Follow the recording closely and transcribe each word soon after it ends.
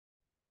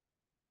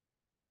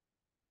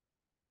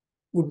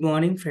Good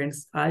morning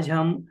friends. आज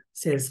हम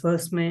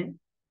Salesforce में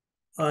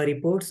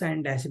रिपोर्ट्स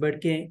एंड डैशबोर्ड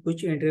के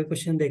कुछ इंटरव्यू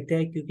क्वेश्चन देखते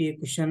हैं, क्योंकि ये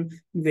क्वेश्चन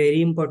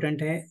वेरी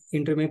इंपॉर्टेंट है,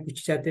 इंटरव्यू में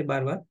पूछे जाते हैं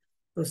बार बार।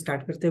 तो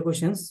स्टार्ट करते हैं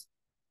questions.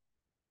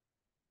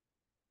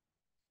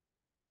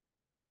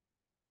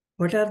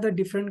 What are the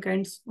different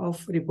kinds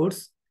of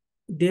reports?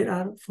 There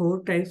are 4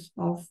 types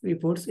of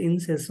reports in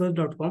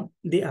salesforce.com.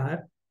 They are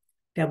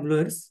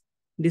tabulars,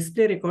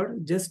 display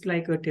record just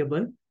like a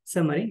table.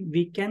 Summary,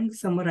 we can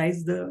summarize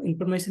the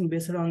information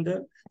based on the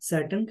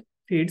certain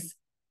fields.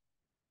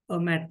 A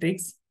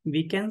matrix,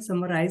 we can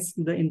summarize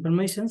the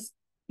informations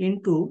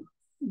into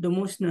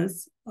dimensional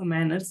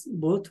manners,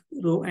 both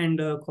row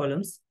and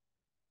columns.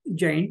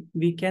 Joint,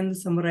 we can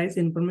summarize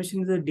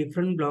information in the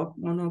different block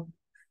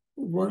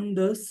on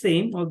the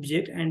same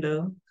object and a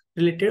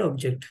related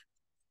object.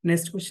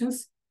 Next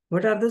questions.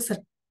 What are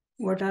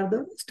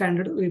the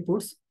standard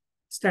reports?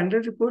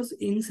 Standard reports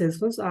in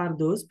Salesforce are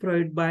those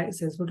provided by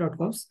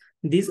Salesforce.com.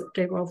 These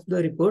type of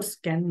the reports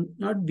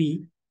cannot be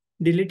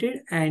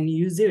deleted and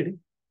used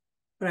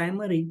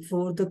primary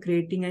for the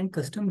creating and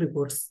custom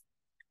reports.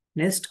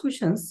 Next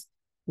questions.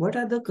 What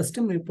are the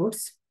custom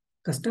reports?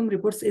 Custom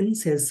reports in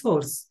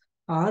Salesforce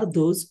are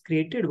those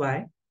created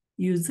by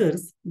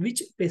users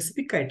with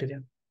specific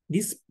criteria.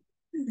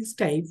 This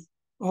type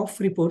of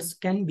reports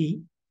can be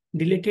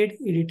deleted,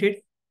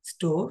 edited,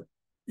 stored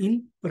in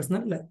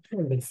personal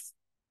folders.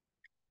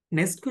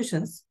 Next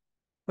questions.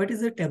 What is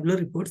the tabular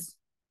reports?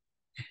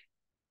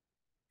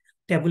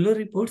 Tabular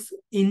reports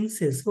in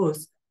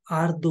Salesforce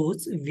are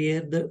those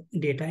where the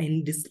data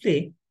in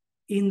display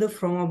in the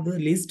form of the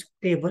list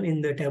table. In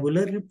the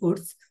tabular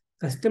reports,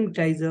 custom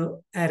data is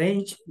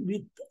arranged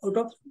with out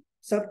of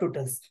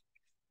subtotals.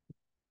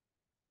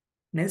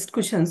 Next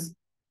questions.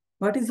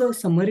 What is the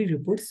summary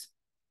reports?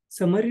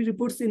 Summary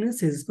reports in a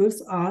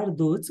Salesforce are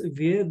those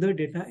where the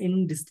data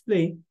in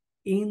display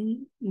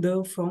in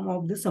the form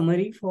of the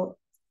summary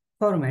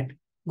format,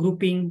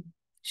 grouping,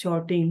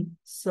 sorting,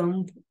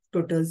 sum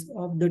totals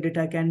of the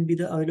data can be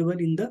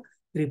available in the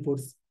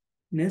reports.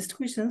 Next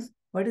questions.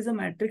 What is a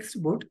matrix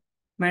report?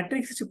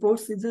 Matrix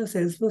reports in the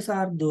Salesforce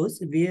are those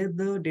where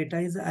the data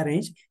is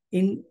arranged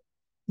in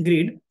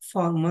grid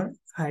format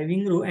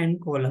having row and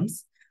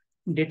columns.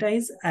 Data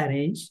is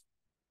arranged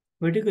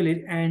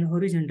vertically and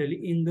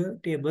horizontally in the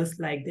tables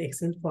like the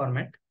Excel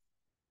format.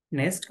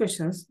 Next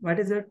questions. What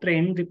is the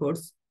trend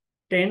reports?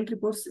 Trend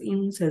reports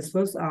in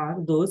Salesforce are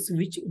those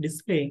which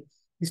display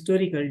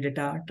historical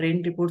data.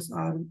 Trend reports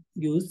are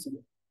used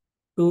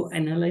to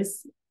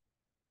analyze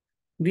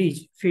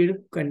which field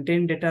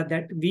contain data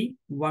that we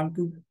want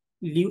to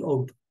leave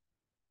out.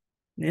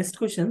 Next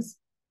questions.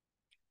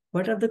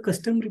 What are the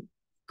custom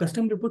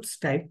reports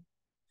type?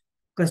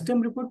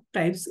 Custom report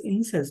types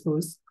in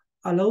Salesforce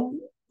allow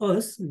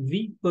us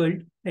we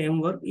build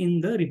framework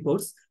in the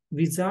reports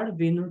wizard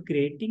when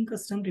creating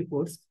custom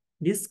reports.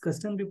 These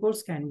custom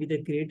reports can be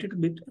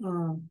created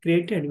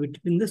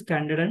between the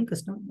standard and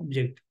custom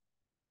object.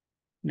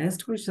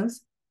 Next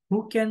questions.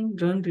 Who can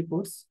run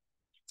reports?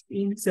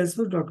 In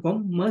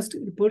Salesforce.com, must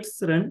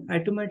reports run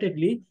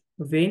automatically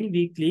when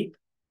we click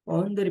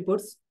on the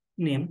report's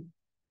name.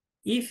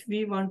 If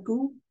we want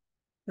to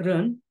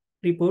run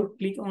report,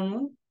 click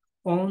on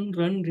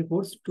run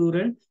reports to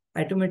run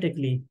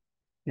automatically.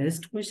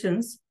 Next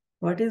questions.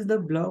 What is the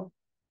block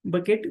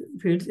bucket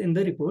fields in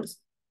the reports?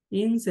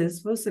 In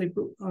Salesforce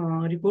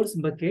reports,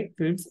 bucket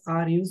fields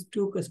are used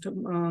to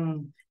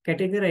custom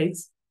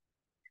categorize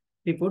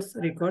reports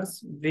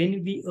records.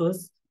 When we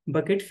use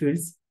bucket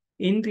fields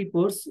in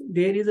reports,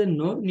 there is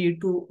no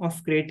need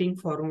of creating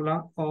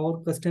formula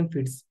or custom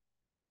fields.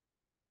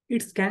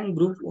 It can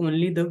group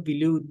only the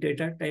value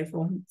data type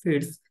of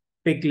fields,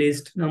 pick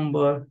list,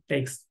 number,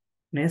 text.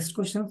 Next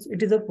questions.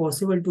 It is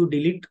possible to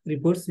delete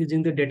reports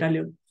using the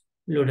data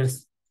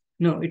loaders.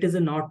 No, it is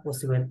not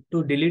possible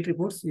to delete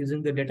reports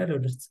using the data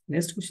loaders.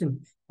 Next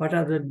question. What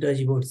are the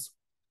dashboards?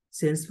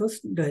 Salesforce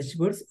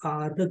dashboards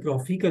are the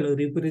graphical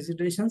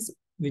representations,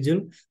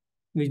 visual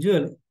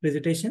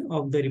presentation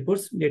of the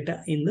reports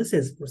data in the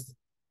Salesforce.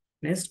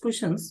 Next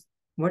questions.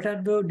 What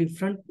are the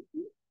different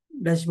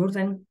dashboards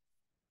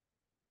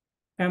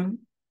and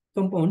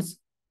compounds?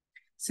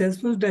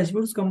 Salesforce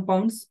dashboards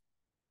compounds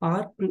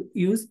are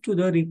used to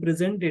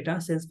represent data.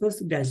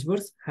 Salesforce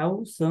dashboards have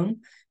some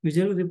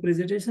visual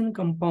representation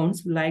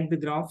compounds like the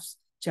graphs,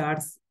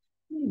 charts,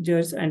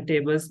 jars and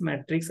tables,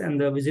 matrix, and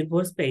the visual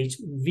force page.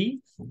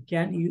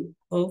 Can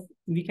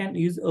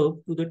use up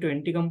to the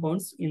 20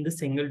 compounds in the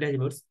single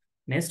dashboards.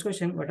 Next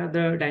question. What are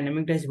the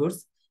dynamic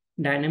dashboards?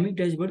 Dynamic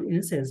dashboard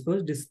in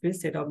Salesforce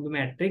displays set of the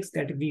metrics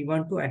that we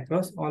want to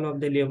across all of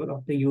the level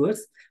of the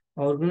users.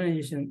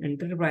 Organization,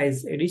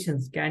 enterprise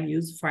editions can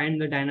use find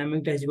the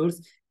dynamic dashboards,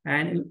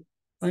 and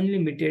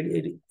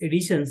unlimited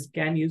editions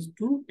can use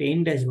to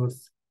 10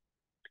 dashboards.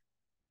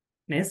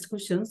 Next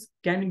questions.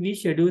 Can we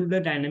schedule the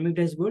dynamic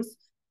dashboards?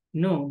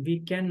 No, we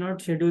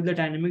cannot schedule the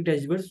dynamic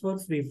dashboards for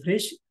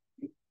refresh.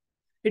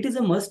 It is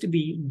a must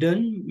be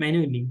done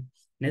manually.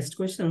 Next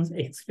questions.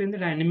 Explain the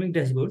dynamic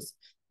dashboards.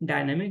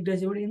 Dynamic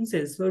dashboard in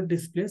Salesforce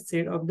displays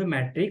set of the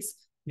metrics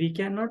We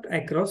cannot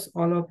across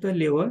all of the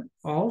level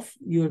of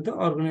the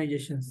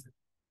organizations.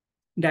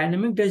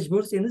 Dynamic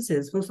dashboards in the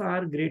Salesforce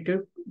are created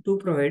to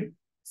provide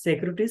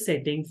security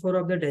setting for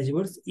of the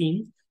dashboards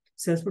in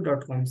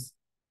Salesforce.coms.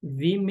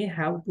 We may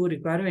have to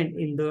requirement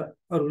in the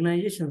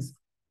organizations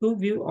to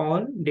view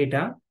all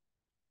data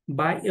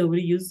by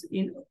every use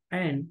in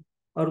an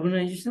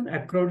organization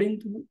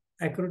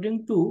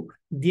according to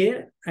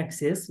their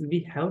access.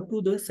 We have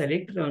to the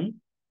select run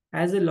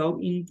as a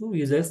login to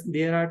users.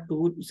 There are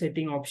two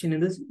setting option in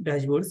the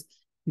dashboards.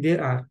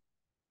 There are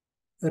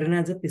run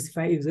as a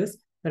specify users,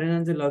 run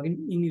as a login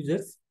in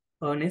users.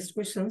 Next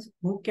questions: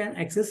 who can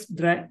access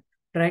drag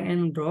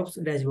and drops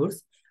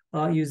dashboards?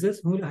 Users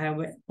who have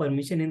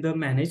permission in the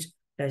manage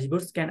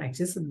dashboards can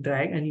access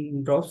drag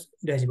and drops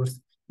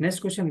dashboards. Next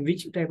question: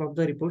 which type of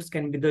the reports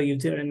can be the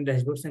user and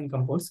dashboards and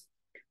compounds?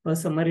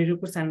 Summary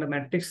reports and the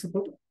matrix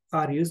report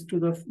are used to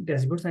the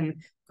dashboards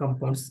and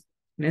compounds.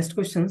 Next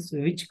questions: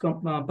 which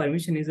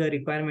permission is a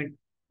requirement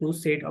to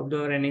set of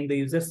the running the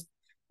users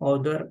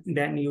other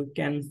than you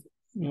can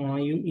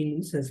you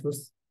in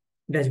Salesforce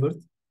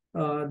dashboards?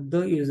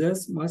 The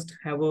users must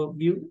have a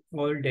view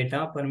all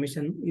data.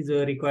 Permission is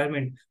a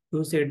requirement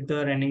to set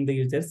the running the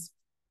users.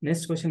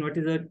 Next question: what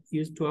is the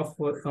use to of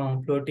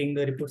floating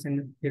the reports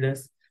and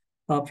headers?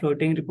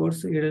 Floating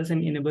reports headers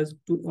and enables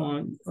to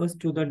us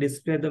to the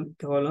display the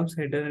columns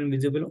header and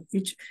visible on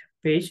each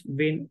page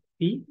when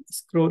we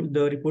scroll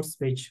the reports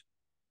page.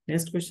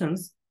 Next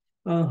questions: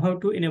 how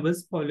to enable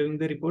following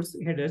the reports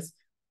headers?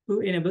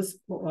 To enable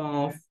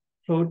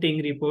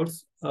floating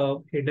reports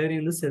header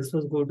in the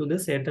Salesforce, go to the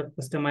setup,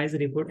 customize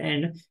report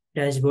and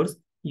dashboards.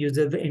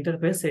 User the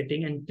interface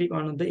setting and click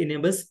on the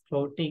enables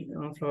floating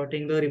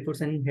the reports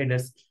and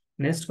headers.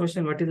 Next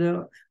question: what is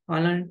the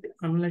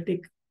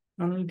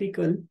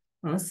analytical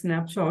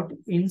snapshot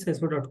in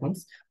Salesforce.com?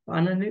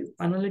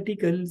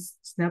 Analytical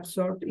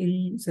snapshot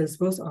in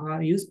Salesforce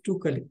are used to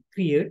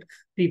create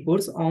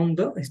reports on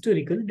the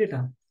historical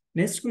data.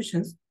 Next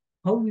questions: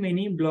 how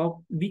many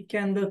block we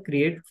can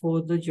create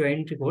for the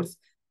joint reports?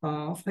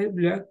 Five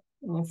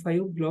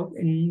block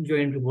in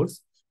joint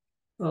reports.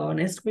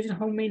 Next question: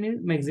 how many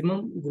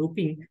maximum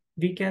grouping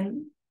we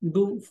can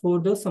do for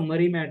the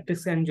summary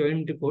matrix and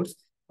joint reports?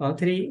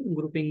 Three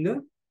grouping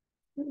the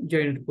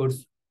joint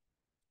reports.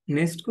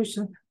 Next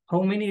question: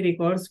 how many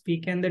records we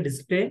can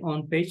display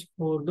on page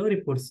for the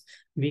reports?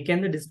 We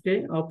can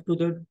display up to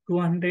the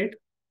 2000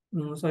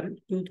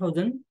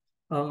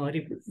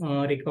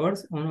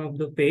 records on of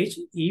the page.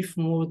 If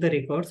more the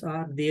records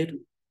are there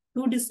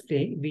to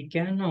display, we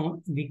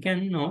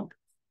cannot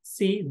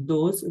see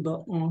those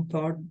the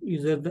thought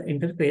user the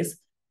interface.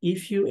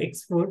 If you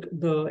export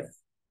the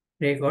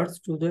records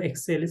to the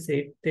Excel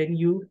sheet, then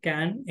you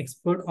can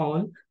export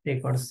all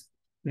records.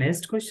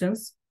 Next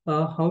questions: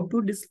 how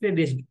to display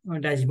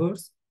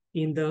dashboards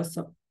in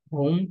the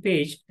home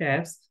page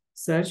tabs?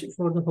 Search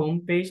for the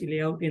home page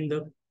layout in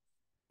the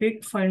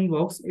quick find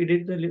box.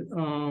 Edit the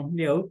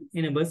layout,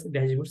 enables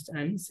dashboards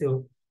and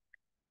save.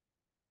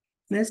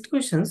 Next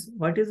questions: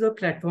 what is the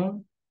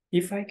platform?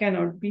 If I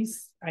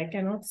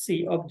cannot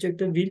see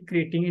object while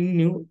creating in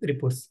new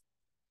reports.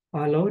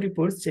 Allow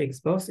reports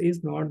checkbox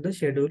is not the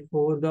schedule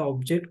for the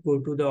object. Go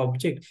to the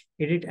object,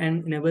 edit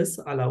and enables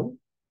allow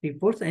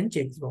reports and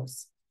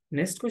checkbox.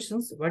 Next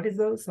questions: what is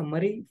the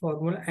summary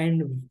formula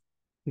and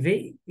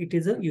way it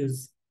is a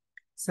use?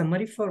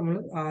 Summary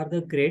formula are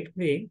the great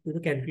way to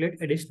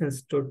calculate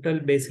additions total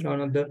based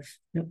on the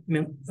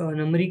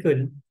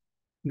numerical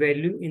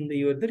value in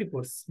the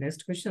reports.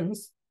 Next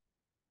questions: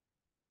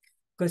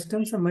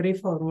 custom summary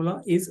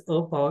formula is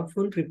a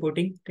powerful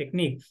reporting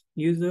technique.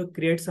 User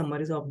create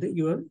summaries of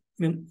your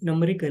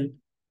numerical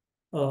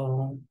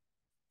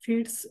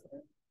feeds.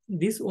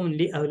 This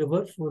only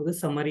available for the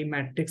summary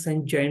matrix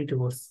and joint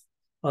reports.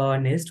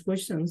 Next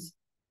questions: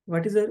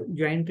 what is a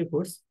joint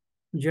reports?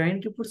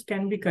 Joint reports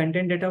can be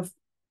content data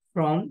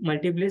from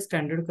multiple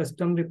standard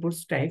custom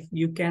reports type.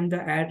 You can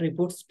add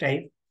reports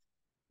type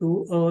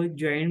to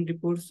joint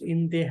reports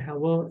in they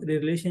have a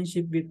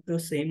relationship with the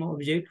same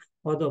object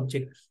or the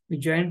object. The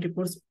joint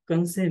reports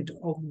consist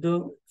of the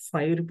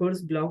 5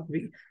 reports block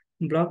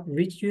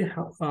which you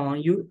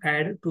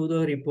add to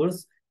the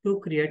reports to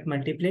create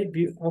multiple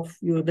view of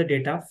the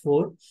data.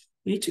 For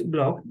each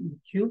block,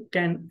 you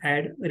can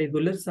add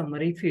regular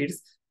summary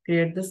feeds,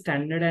 create the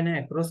standard and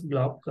across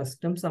block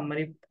custom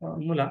summary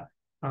formula,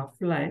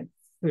 apply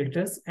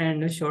filters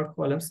and short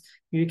columns.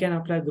 You can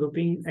apply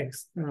grouping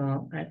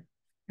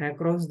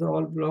across the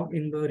all block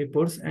in the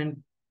reports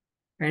and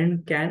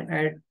can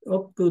add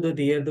up to the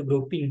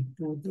grouping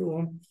to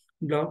the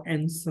block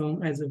and so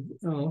as a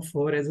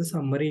for as a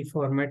summary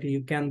format.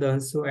 You can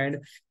also add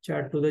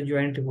chart to the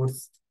joint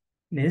reports.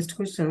 Next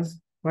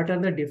questions: what are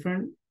the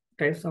different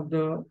types of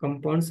the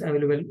compounds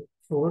available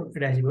for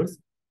dashboards?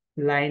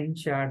 Line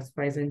chart,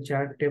 spice and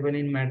chart, table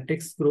in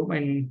matrix, group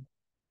and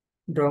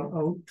draw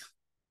out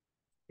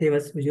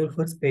tables visual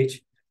first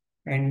page.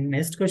 And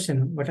next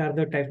question: what are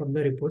the type of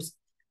the reports?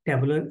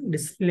 Tabular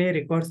display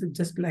records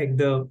just like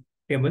the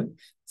table.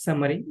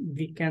 Summary,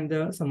 we can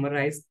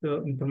summarize the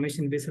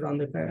information based on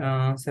the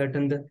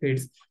certain the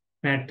fields.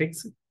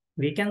 Matrix,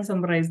 we can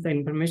summarize the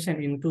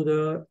information into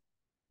the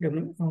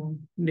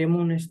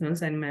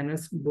denominations and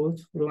manners, both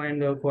row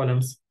and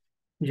columns.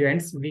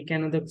 Joints, we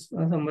can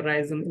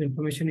summarize the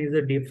information is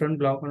a different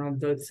block of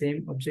the same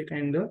object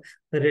and the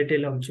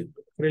related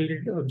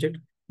object.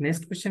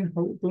 Next question,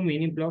 how to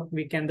many block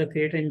we can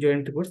create and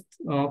join reports,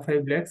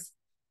 five blocks,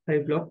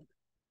 five block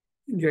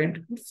joint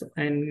reports.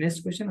 And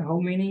next question, how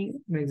many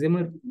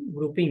maximum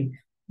grouping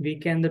we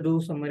can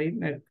do summary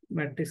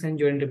matrix and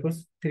joint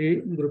reports, three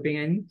grouping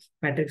and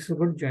matrix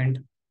report joint.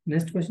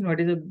 Next question, what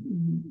is a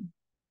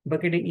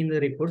bucketing in the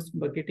reports?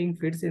 Bucketing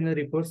fits in the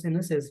reports in a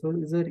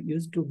Salesforce is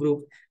used to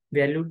group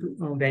value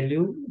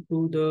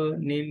to the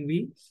name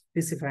we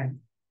specify.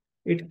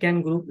 It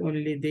can group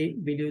only the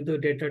value the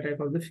data type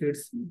of the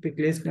fields, pick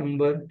list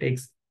number,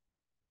 text.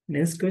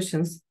 Next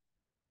questions,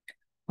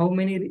 how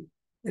many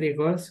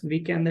records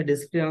we can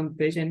display on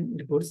page and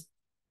reports?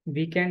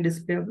 We can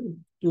display up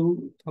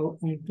to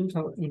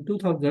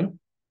 2000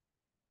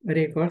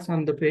 records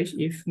on the page.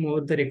 If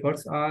more the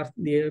records are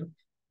there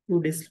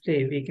to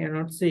display, we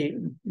cannot see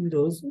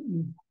those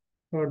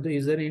for the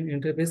user in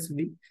interface.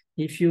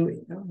 If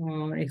you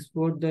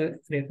export the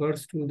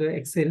records to the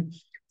Excel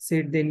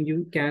sheet, then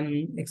you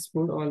can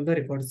export all the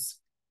records.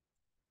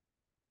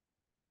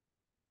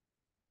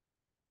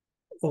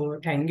 और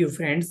thank you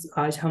friends,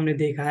 आज हमने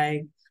देखा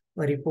है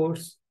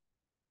reports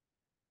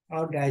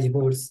और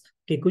dashboards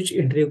के कुछ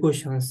interview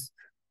questions.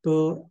 तो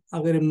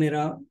अगर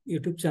मेरा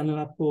यूट्यूब चैनल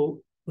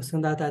आपको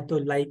पसंद आता है तो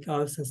लाइक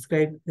और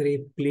सब्सक्राइब करिए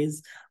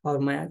प्लीज़। और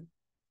मैं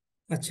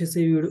अच्छे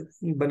से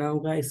वीडियो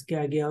बनाऊंगा इसके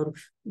आगे, और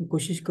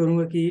कोशिश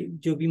करूंगा कि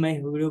जो भी मैं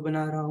वीडियो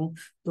बना रहा हूं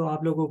तो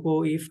आप लोगों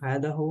को ये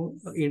फायदा हो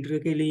इंटरव्यू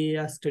के लिए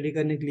या स्टडी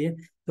करने के लिए।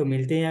 तो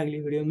मिलते हैं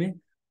अगली वीडियो में,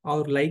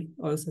 और लाइक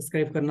और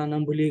सब्सक्राइब करना ना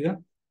भूलिएगा।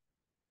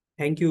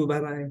 Thank you, bye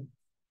bye.